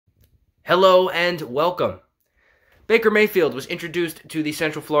Hello and welcome. Baker Mayfield was introduced to the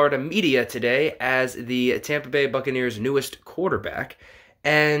Central Florida media today as the Tampa Bay Buccaneers' newest quarterback,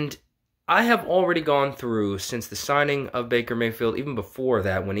 and I have already gone through, since the signing of Baker Mayfield, even before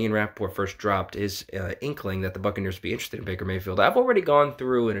that, when Ian Rappaport first dropped his inkling that the Buccaneers would be interested in Baker Mayfield, I've already gone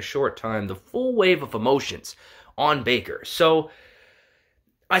through in a short time the full wave of emotions on Baker. So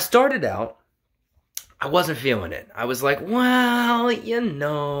I started out, I wasn't feeling it. I was like, well,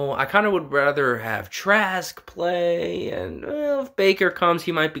 I kind of would rather have Trask play, and if Baker comes,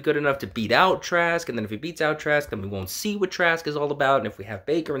 he might be good enough to beat out Trask, and then if he beats out Trask, then we won't see what Trask is all about, and if we have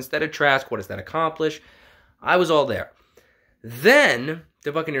Baker instead of Trask, what does that accomplish? I was all there. Then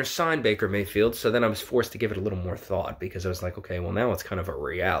the Buccaneers signed Baker Mayfield, so then I was forced to give it a little more thought, because I was like, okay, well, now it's kind of a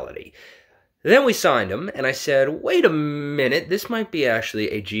reality. Then we signed him, and I said, wait a minute, this might be actually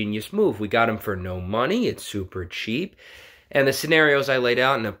a genius move. We got him for no money, it's super cheap, and the scenarios I laid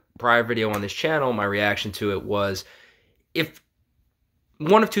out in a prior video on this channel, my reaction to it was, if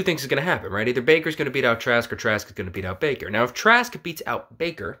one of two things is going to happen, right? Either Baker's going to beat out Trask, or Trask is going to beat out Baker. Now, if Trask beats out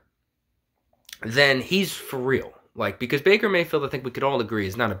Baker, then he's for real. Because Baker Mayfield, I think we could all agree,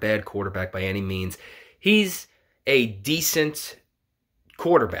 is not a bad quarterback by any means. He's a decent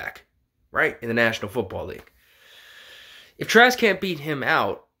quarterback, right, in the National Football League. If Trask can't beat him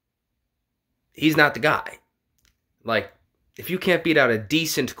out, he's not the guy. If you can't beat out a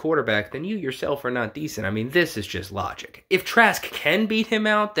decent quarterback, then you yourself are not decent. I mean, this is just logic. If Trask can beat him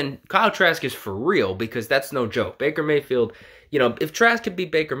out, then Kyle Trask is for real, because that's no joke. Baker Mayfield, if Trask can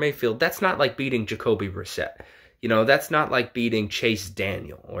beat Baker Mayfield, that's not like beating Jacoby Brissett. That's not like beating Chase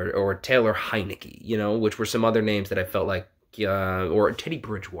Daniel or Taylor Heineke, which were some other names that I felt like, or Teddy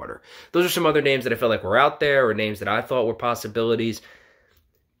Bridgewater. Those are some other names that I felt like were out there, or names that I thought were possibilities.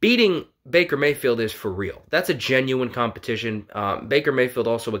 Beating Baker Mayfield is for real. That's a genuine competition. Baker Mayfield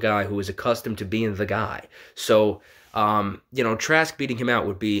also a guy who is accustomed to being the guy. So, Trask beating him out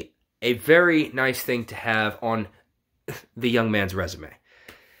would be a very nice thing to have on the young man's resume.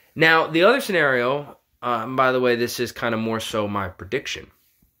 Now, the other scenario, by the way, this is kind of more so my prediction.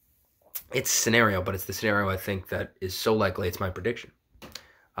 It's a scenario, but it's the scenario I think that is so likely it's my prediction.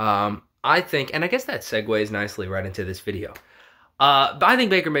 I think, and I guess that segues nicely right into this video. But I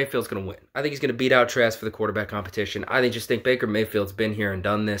think Baker Mayfield's going to win. I think he's going to beat out Trask for the quarterback competition. I just think Baker Mayfield's been here and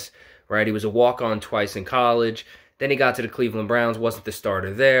done this, right? He was a walk-on twice in college. Then he got to the Cleveland Browns, wasn't the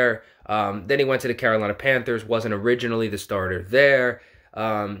starter there. Then he went to the Carolina Panthers, wasn't originally the starter there.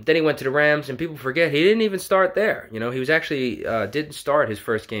 Then he went to the Rams, and people forget he didn't even start there. He was actually didn't start his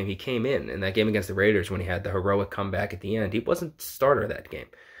first game. He came in that game against the Raiders when he had the heroic comeback at the end. He wasn't the starter of that game.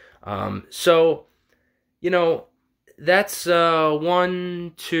 That's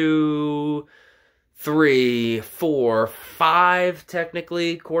 1, 2, 3, 4, 5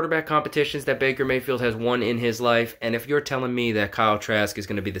 technically quarterback competitions that Baker Mayfield has won in his life. And if you're telling me that Kyle Trask is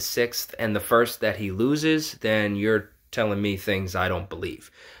going to be the 6th and the first that he loses, then you're telling me things I don't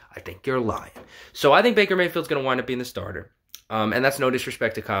believe. I think you're lying. So I think Baker Mayfield's going to wind up being the starter. And that's no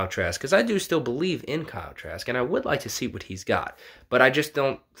disrespect to Kyle Trask, because I do still believe in Kyle Trask, and I would like to see what he's got. But I just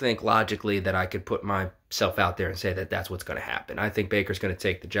don't think logically that I could put myself out there and say that that's what's going to happen. I think Baker's going to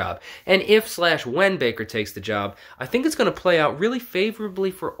take the job. And if/when Baker takes the job, I think it's going to play out really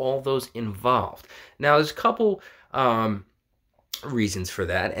favorably for all those involved. Now, there's a couple reasons for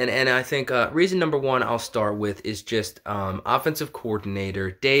that, and I think reason number one I'll start with is just offensive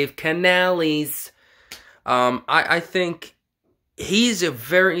coordinator Dave Canales. I think he's a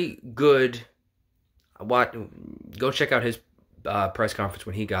very good. Go check out his press conference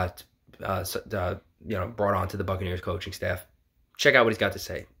when he got brought on to the Buccaneers coaching staff. Check out what he's got to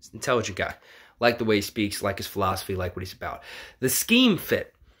say. He's an intelligent guy. Like the way he speaks, like his philosophy, like what he's about. The scheme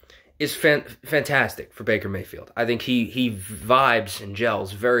fit is fantastic for Baker Mayfield. I think he vibes and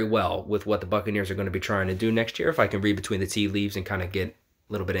gels very well with what the Buccaneers are going to be trying to do next year. If I can read between the tea leaves and kind of get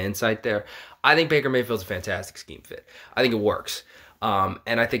a little bit of insight there, I think Baker Mayfield's a fantastic scheme fit. I think it works. And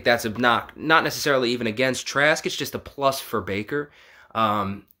I think that's a knock, not necessarily even against Trask. It's just a plus for Baker.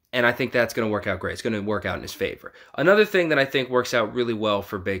 And I think that's going to work out great. It's going to work out in his favor. Another thing that I think works out really well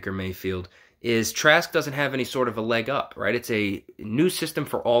for Baker Mayfield is Trask doesn't have any sort of a leg up, right? It's a new system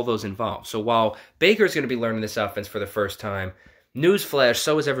for all those involved. So while Baker's going to be learning this offense for the first time, newsflash,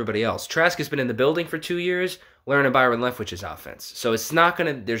 so is everybody else. Trask has been in the building for 2 years, learning Byron Leftwich's offense. So it's not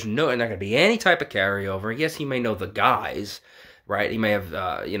going to, there's not going to be any type of carryover. Yes, he may know the guys, right? He may have,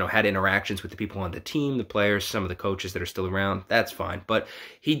 had interactions with the people on the team, the players, some of the coaches that are still around. That's fine. But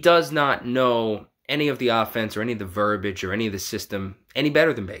he does not know any of the offense or any of the verbiage or any of the system any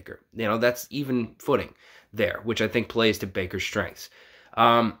better than Baker. That's even footing there, which I think plays to Baker's strengths.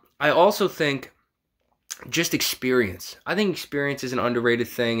 I also think just experience. I think experience is an underrated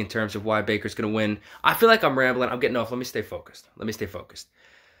thing in terms of why Baker's going to win. I feel like I'm rambling. I'm getting off. Let me stay focused.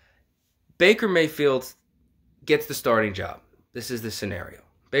 Baker Mayfield gets the starting job. This is the scenario.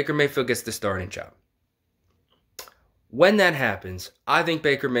 Baker Mayfield gets the starting job. When that happens, I think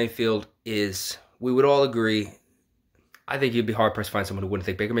Baker Mayfield is, we would all agree, I think you'd be hard-pressed to find someone who wouldn't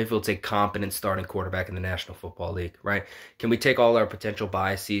think Baker Mayfield's a competent starting quarterback in the National Football League, right? Can we take all our potential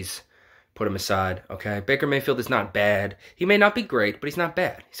biases, put them aside, okay? Baker Mayfield is not bad. He may not be great, but he's not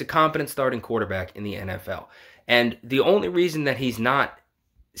bad. He's a competent starting quarterback in the NFL. And the only reason that he's not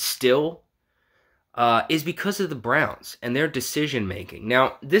still is because of the Browns and their decision-making.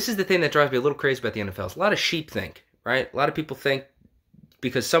 Now, this is the thing that drives me a little crazy about the NFL. It's a lot of sheepthink, right? A lot of people think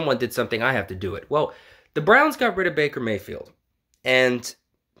because someone did something, I have to do it. Well, the Browns got rid of Baker Mayfield, and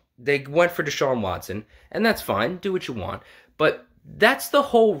they went for Deshaun Watson, and that's fine. Do what you want. But that's the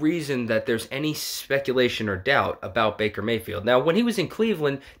whole reason that there's any speculation or doubt about Baker Mayfield. Now, when he was in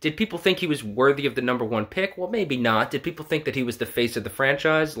Cleveland, did people think he was worthy of the number one pick? Well, maybe not. Did people think that he was the face of the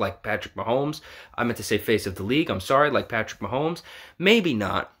franchise, like Patrick Mahomes? I meant to say face of the league. I'm sorry, like Patrick Mahomes. Maybe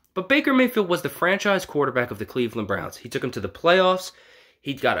not. But Baker Mayfield was the franchise quarterback of the Cleveland Browns. He took them to the playoffs.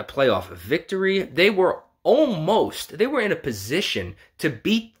 He got a playoff victory. They were in a position to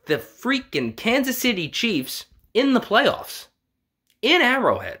beat the freaking Kansas City Chiefs in the playoffs, in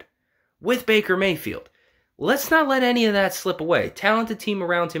Arrowhead, with Baker Mayfield. Let's not let any of that slip away. Talented team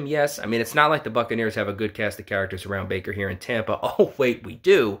around him, yes. I mean, it's not like the Buccaneers have a good cast of characters around Baker here in Tampa. Oh, wait, we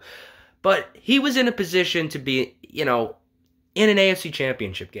do. But he was in a position to be, in an AFC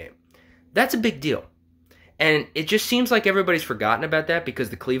championship game. That's a big deal. And it just seems like everybody's forgotten about that because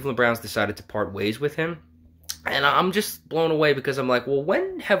the Cleveland Browns decided to part ways with him. And I'm just blown away because I'm like, well,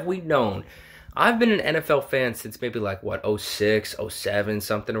 when have we known? I've been an NFL fan since maybe like, 06, 07,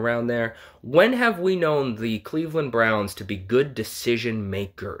 something around there. When have we known the Cleveland Browns to be good decision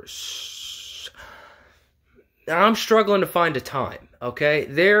makers? I'm struggling to find a time, okay?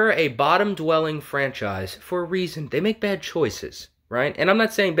 They're a bottom-dwelling franchise for a reason. They make bad choices. Right? And I'm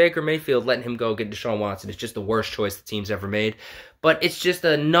not saying Baker Mayfield letting him go get Deshaun Watson is just the worst choice the team's ever made, but it's just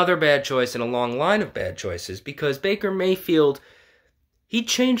another bad choice in a long line of bad choices because Baker Mayfield, he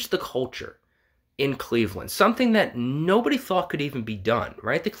changed the culture in Cleveland, something that nobody thought could even be done,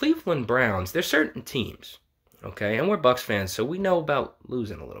 right? The Cleveland Browns, there's certain teams, okay? And we're Bucs fans, so we know about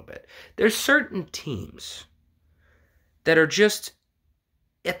losing a little bit. There's certain teams that are just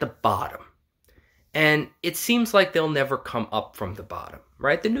at the bottom. And it seems like they'll never come up from the bottom,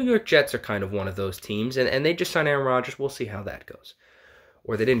 right? The New York Jets are kind of one of those teams, and they just signed Aaron Rodgers. We'll see how that goes.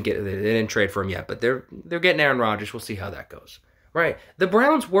 Or they didn't trade for him yet, but they're getting Aaron Rodgers. We'll see how that goes, right? The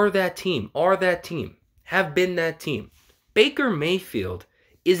Browns were that team, are that team, have been that team. Baker Mayfield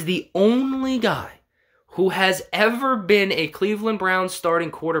is the only guy who has ever been a Cleveland Browns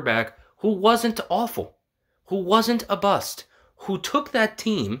starting quarterback who wasn't awful, who wasn't a bust, who took that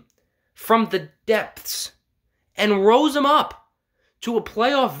team from the depths and rose them up to a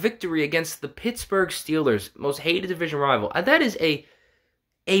playoff victory against the Pittsburgh Steelers, most hated division rival. That is a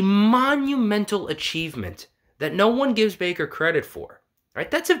monumental achievement that no one gives Baker credit for. Right?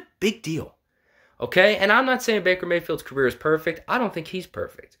 That's a big deal. Okay? And I'm not saying Baker Mayfield's career is perfect. I don't think he's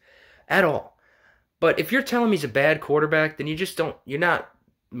perfect at all. But if you're telling me he's a bad quarterback, then you're not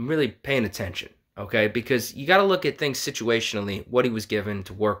really paying attention. Okay, because you got to look at things situationally, what he was given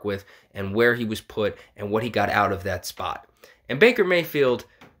to work with and where he was put and what he got out of that spot. And Baker Mayfield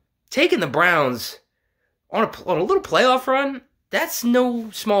taking the Browns on a little playoff run, that's no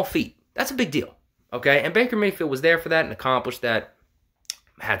small feat. That's a big deal. Okay, and Baker Mayfield was there for that and accomplished that.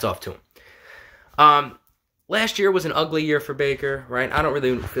 Hats off to him. Last year was an ugly year for Baker, right? I don't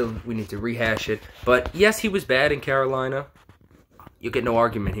really feel we need to rehash it. But yes, he was bad in Carolina. You get no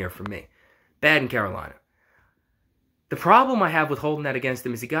argument here from me. Bad in Carolina. The problem I have with holding that against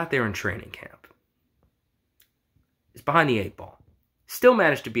him is he got there in training camp. He's behind the 8 ball. Still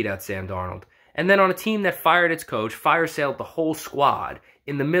managed to beat out Sam Darnold. And then on a team that fired its coach, fire-sailed the whole squad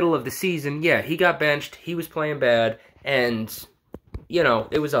in the middle of the season, yeah, he got benched, he was playing bad, and,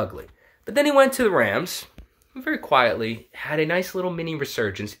 it was ugly. But then he went to the Rams, very quietly, had a nice little mini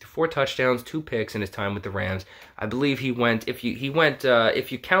resurgence. 4 touchdowns, 2 picks in his time with the Rams. I believe he went, if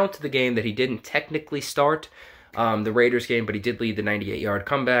you count the game that he didn't technically start, the Raiders game, but he did lead the 98-yard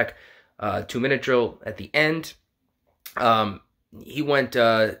comeback, 2-minute drill at the end. He went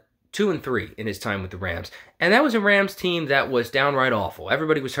 2-3 in his time with the Rams. And that was a Rams team that was downright awful.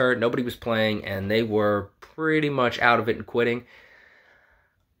 Everybody was hurt, nobody was playing, and they were pretty much out of it and quitting.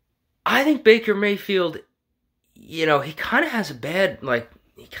 I think Baker Mayfield, he kind of has a bad,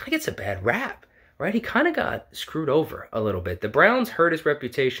 he kind of gets a bad rap, right? He kind of got screwed over a little bit. The Browns hurt his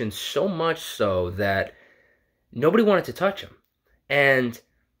reputation so much so that nobody wanted to touch him. And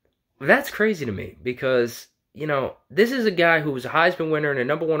that's crazy to me because, you know, this is a guy who was a Heisman winner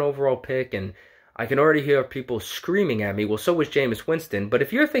and a #1 overall pick, and I can already hear people screaming at me, well, so was Jameis Winston. But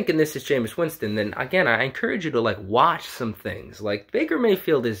if you're thinking this is Jameis Winston, then, again, I encourage you to, like, watch some things. Like, Baker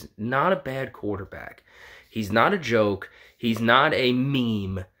Mayfield is not a bad quarterback. He's not a joke. He's not a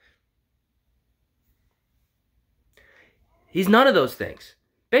meme. He's none of those things.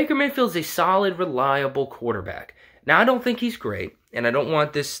 Baker Mayfield's a solid, reliable quarterback. Now, I don't think he's great, and I don't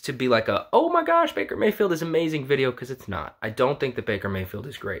want this to be like a, oh my gosh, Baker Mayfield is amazing video, because it's not. I don't think that Baker Mayfield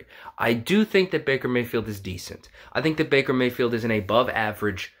is great. I do think that Baker Mayfield is decent. I think that Baker Mayfield is an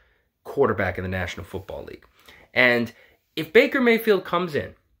above-average quarterback in the National Football League. And if Baker Mayfield comes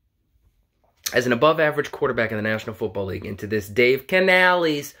in as an above-average quarterback in the National Football League into this Dave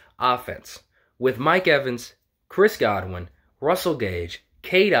Canales offense with Mike Evans, Chris Godwin, Russell Gage,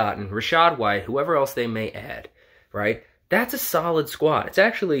 Cade Otton, Rachaad White, whoever else they may add, right? That's a solid squad. It's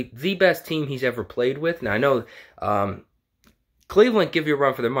actually the best team he's ever played with. Now, I know Cleveland give you a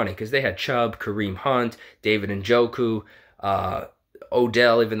run for their money because they had Chubb, Kareem Hunt, David Njoku,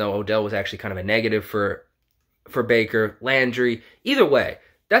 Odell, even though Odell was actually kind of a negative for Baker, Landry. Either way,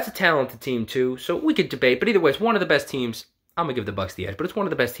 that's a talented team too, so we could debate. But either way, it's one of the best teams. I'm going to give the Bucs the edge, but it's one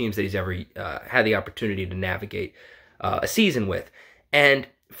of the best teams that he's ever had the opportunity to navigate a season with. And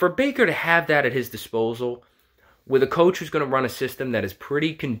for Baker to have that at his disposal, with a coach who's going to run a system that is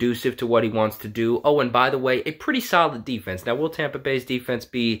pretty conducive to what he wants to do. Oh, and by the way, a pretty solid defense. Now, will Tampa Bay's defense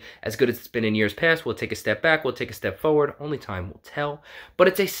be as good as it's been in years past? We'll take a step back. We'll take a step forward. Only time will tell. But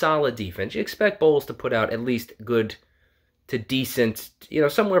it's a solid defense. You expect Bowles to put out at least good to decent, you know,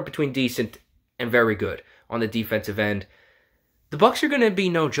 somewhere between decent and very good on the defensive end. The Bucs are going to be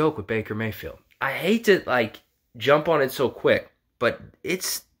no joke with Baker Mayfield. I hate to, like, jump on it so quick, but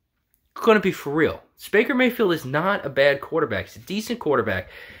it's going to be for real. Baker Mayfield is not a bad quarterback. He's a decent quarterback.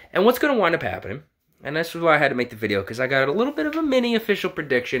 And what's going to wind up happening, and that's why I had to make the video, because I got a little bit of a mini official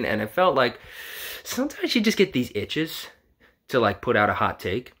prediction, and it felt like sometimes you just get these itches to, like, put out a hot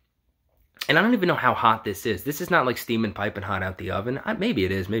take. And I don't even know how hot this is. This is not like steaming, piping hot out the oven. Maybe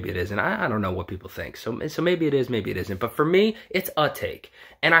it is, maybe it isn't. I don't know what people think. So maybe it is, maybe it isn't. But for me, it's a take.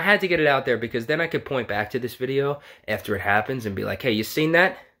 And I had to get it out there because then I could point back to this video after it happens and be like, hey, you seen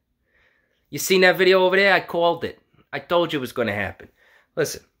that? You seen that video over there? I called it. I told you it was going to happen.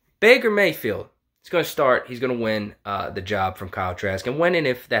 Listen, Baker Mayfield is going to start. He's going to win the job from Kyle Trask. And when and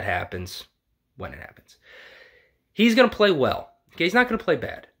if that happens, when it happens, he's going to play well. Okay, he's not going to play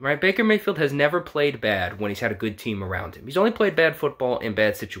bad, right? Baker Mayfield has never played bad when he's had a good team around him. He's only played bad football in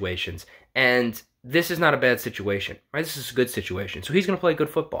bad situations, and this is not a bad situation, right? This is a good situation, so he's going to play good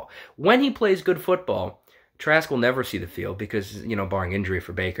football. When he plays good football, Trask will never see the field because, you know, barring injury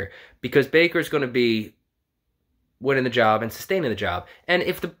for Baker, because Baker's going to be winning the job and sustaining the job. And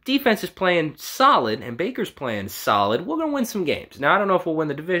if the defense is playing solid and Baker's playing solid, we're going to win some games. Now, I don't know if we'll win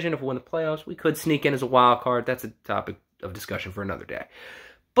the division, if we'll win the playoffs. We could sneak in as a wild card. That's a topic of discussion for another day.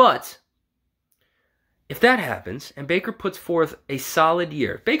 But if that happens and Baker puts forth a solid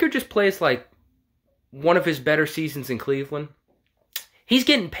year, Baker just plays like one of his better seasons in Cleveland, he's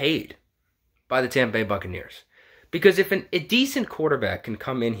getting paid by the Tampa Bay Buccaneers. Because if a decent quarterback can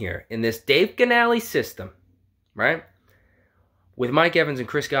come in here in this Dave Canales system, right, with Mike Evans and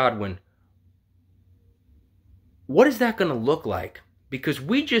Chris Godwin, what is that going to look like? Because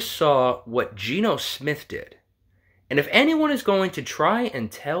we just saw what Geno Smith did. And if anyone is going to try and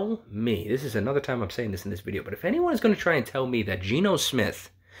tell me, this is another time I'm saying this in this video, but if anyone is going to try and tell me that Geno Smith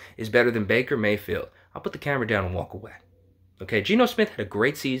is better than Baker Mayfield, I'll put the camera down and walk away. Okay, Geno Smith had a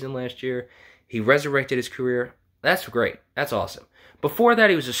great season last year. He resurrected his career. That's great. That's awesome. Before that,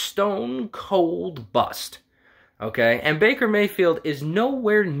 he was a stone-cold bust. Okay, and Baker Mayfield is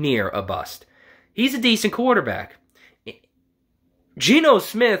nowhere near a bust. He's a decent quarterback. Geno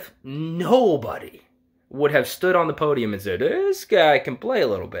Smith, nobody would have stood on the podium and said, this guy can play a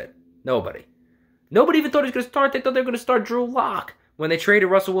little bit. Nobody. Nobody even thought he was going to start. They thought they were going to start Drew Lock. When they traded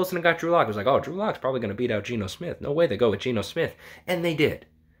Russell Wilson and got Drew Lock, it was like, oh, Drew Lock's probably going to beat out Geno Smith. No way they go with Geno Smith. And they did.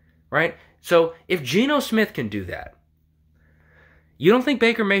 Right? So, if Geno Smith can do that, you don't think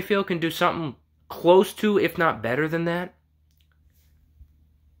Baker Mayfield can do something close to, if not better than that?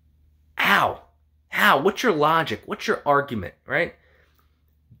 How? What's your logic? What's your argument, right?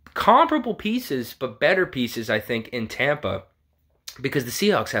 Comparable pieces, but better pieces, I think, in Tampa, because the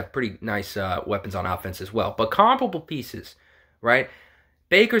Seahawks have pretty nice weapons on offense as well. But comparable pieces, right?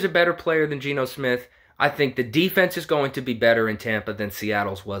 Baker's a better player than Geno Smith. I think the defense is going to be better in Tampa than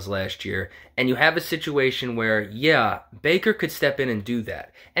Seattle's was last year. And you have a situation where, yeah, Baker could step in and do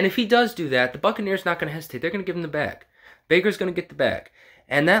that. And if he does do that, the Buccaneers not going to hesitate. They're going to give him the bag. Baker's going to get the bag.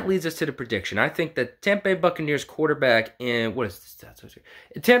 And that leads us to the prediction. I think that Tampa Bay Buccaneers quarterback in, what is this?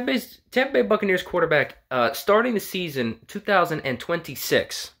 Tampa Bay Buccaneers quarterback starting the season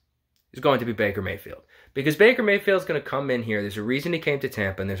 2026 is going to be Baker Mayfield. Because Baker Mayfield's going to come in here. There's a reason he came to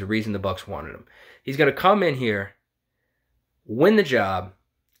Tampa, and there's a reason the Bucs wanted him. He's going to come in here, win the job,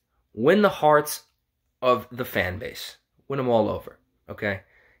 win the hearts of the fan base. Win them all over, okay?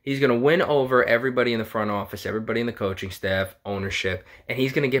 He's going to win over everybody in the front office, everybody in the coaching staff, ownership, and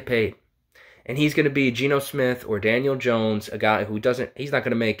he's going to get paid. And he's going to be Geno Smith or Daniel Jones, a guy who he's not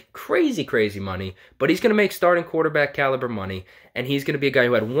going to make crazy, crazy money, but he's going to make starting quarterback caliber money, and he's going to be a guy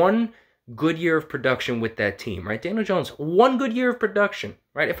who had one good year of production with that team, right? Daniel Jones, one good year of production,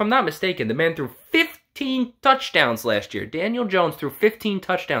 right? If I'm not mistaken, the man threw 15 touchdowns last year. Daniel Jones threw 15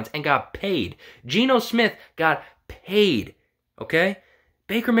 touchdowns and got paid. Geno Smith got paid, okay?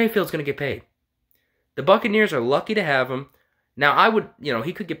 Baker Mayfield's going to get paid. The Buccaneers are lucky to have him. Now,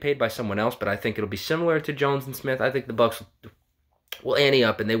 he could get paid by someone else, but I think it'll be similar to Jones and Smith. I think the Bucs will ante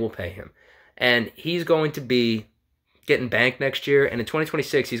up and they will pay him. And he's going to be getting banked next year, and in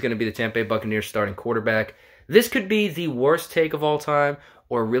 2026, he's going to be the Tampa Bay Buccaneers starting quarterback. This could be the worst take of all time,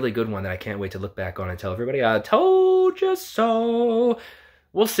 or a really good one that I can't wait to look back on and tell everybody, I told you so.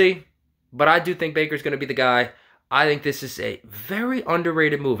 We'll see, but I do think Baker's going to be the guy. I think this is a very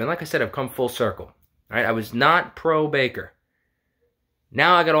underrated move, and like I said, I've come full circle. Right? I was not pro-Baker.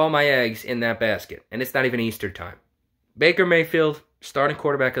 Now I got all my eggs in that basket, and it's not even Easter time. Baker Mayfield, starting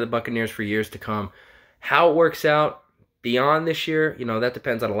quarterback of the Buccaneers for years to come. How it works out beyond this year, that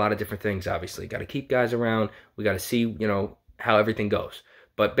depends on a lot of different things, obviously. Got to keep guys around. We got to see, how everything goes.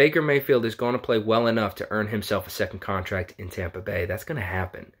 But Baker Mayfield is going to play well enough to earn himself a second contract in Tampa Bay. That's going to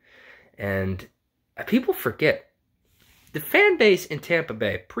happen. And people forget, the fan base in Tampa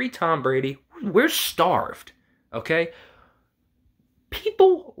Bay, pre-Tom Brady, we're starved, okay?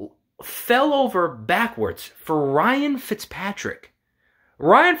 People fell over backwards for Ryan Fitzpatrick.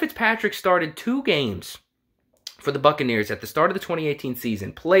 Ryan Fitzpatrick started 2 games for the Buccaneers at the start of the 2018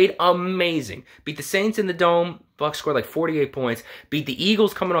 season. Played amazing. Beat the Saints in the Dome. Bucs scored like 48 points. Beat the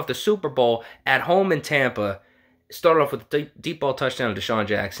Eagles coming off the Super Bowl at home in Tampa. Started off with a deep ball touchdown to Deshaun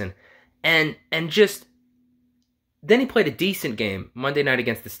Jackson. And just, then he played a decent game Monday night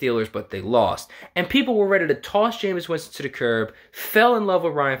against the Steelers, but they lost. And people were ready to toss Jameis Winston to the curb. Fell in love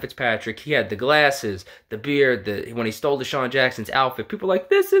with Ryan Fitzpatrick. He had the glasses, the beard, when he stole Deshaun Jackson's outfit. People were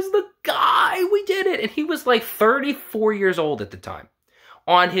like, this is the guy. We did it. And he was like 34 years old at the time.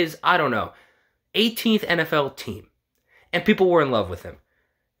 On his, 18th NFL team. And people were in love with him.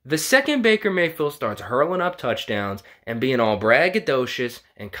 The second Baker Mayfield starts hurling up touchdowns and being all braggadocious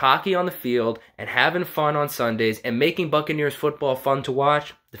and cocky on the field and having fun on Sundays and making Buccaneers football fun to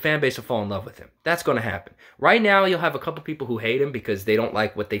watch, the fan base will fall in love with him. That's going to happen. Right now, you'll have a couple people who hate him because they don't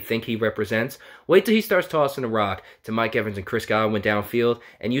like what they think he represents. Wait till he starts tossing the rock to Mike Evans and Chris Godwin downfield,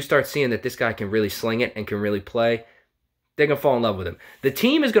 and you start seeing that this guy can really sling it and can really play. They're going to fall in love with him. The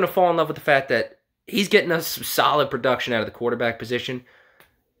team is going to fall in love with the fact that he's getting us some solid production out of the quarterback position.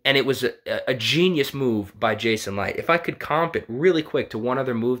 And it was a genius move by Jason Light. If I could comp it really quick to one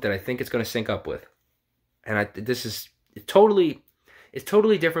other move that I think it's going to sync up with, and this is totally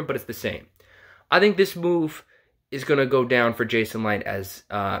different, but it's the same. I think this move is going to go down for Jason Light as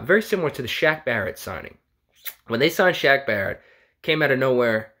very similar to the Shaq Barrett signing. When they signed Shaq Barrett, came out of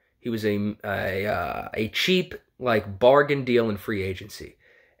nowhere. He was a cheap bargain deal in free agency,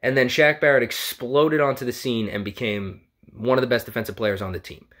 and then Shaq Barrett exploded onto the scene and became one of the best defensive players on the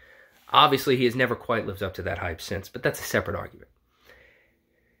team. Obviously, he has never quite lived up to that hype since, but that's a separate argument.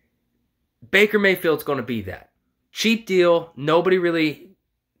 Baker Mayfield's going to be that. Cheap deal. Nobody really,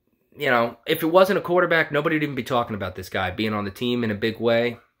 if it wasn't a quarterback, nobody would even be talking about this guy being on the team in a big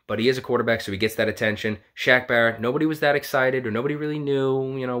way, but he is a quarterback, so he gets that attention. Shaq Barrett, nobody was that excited, or nobody really knew,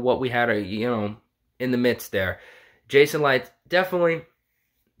 what we had, in the midst there. Jason Light definitely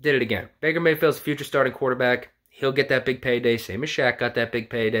did it again. Baker Mayfield's future starting quarterback. He'll get that big payday, same as Shaq got that big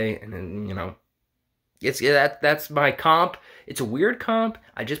payday, and then, that's my comp. It's a weird comp.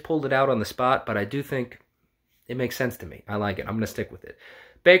 I just pulled it out on the spot, but I do think it makes sense to me. I like it. I'm going to stick with it.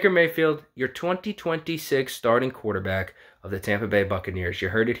 Baker Mayfield, your 2026 starting quarterback of the Tampa Bay Buccaneers. You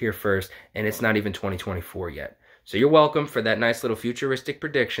heard it here first, and it's not even 2024 yet. So you're welcome for that nice little futuristic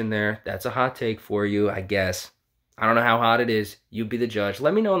prediction there. That's a hot take for you, I guess. I don't know how hot it is. You be the judge.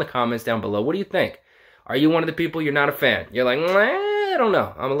 Let me know in the comments down below. What do you think? Are you one of the people you're not a fan? You're like, I don't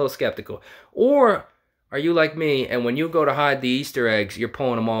know. I'm a little skeptical. Or are you like me, and when you go to hide the Easter eggs, you're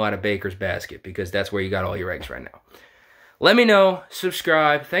pulling them all out of Baker's basket because that's where you got all your eggs right now? Let me know,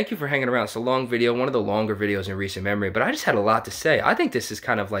 subscribe. Thank you for hanging around. It's a long video, one of the longer videos in recent memory, but I just had a lot to say. I think this is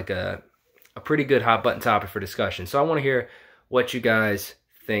kind of like a pretty good hot button topic for discussion. So I want to hear what you guys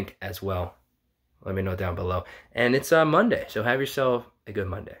think as well. Let me know down below. And it's Monday, so have yourself a good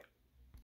Monday.